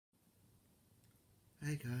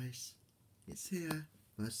Hey guys, it's here,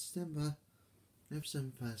 1st December,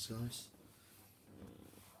 episode 1st guys.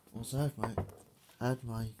 Also had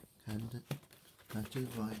my candle, I do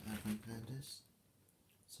my advent candles,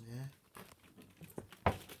 so yeah,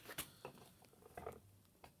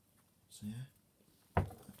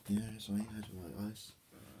 that's why I had my eyes.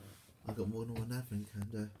 I got more than one advent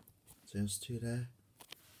candle, so there's 2 there,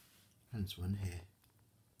 and there's 1 here,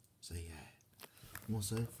 so yeah. I'm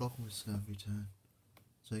also vlogging with Discovery Return,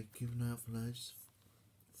 so keep an eye out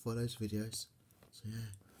for those videos, so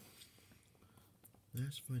yeah.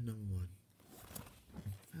 That's my number 1.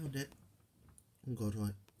 Found it. Oh god,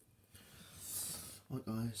 right. Right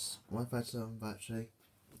guys, my battery's on battery.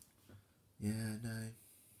 Yeah, no.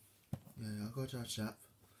 Yeah, I got to charge up.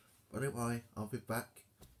 But don't worry, I'll be back.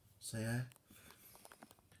 So yeah.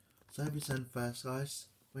 So happy December first guys.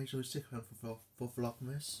 Make sure you stick around for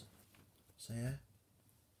vlogmas. So yeah.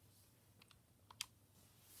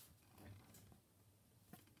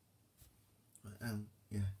 Right,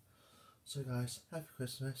 yeah. So guys, happy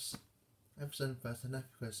Christmas. Happy December first and happy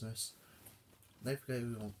Christmas. Don't forget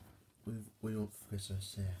we want for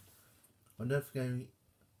Christmas, yeah. And don't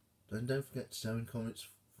forget to tell in comments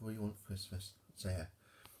what you want for Christmas. So yeah.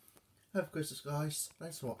 Happy Christmas guys.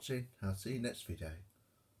 Thanks for watching. I'll see you next video.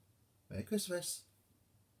 Merry Christmas.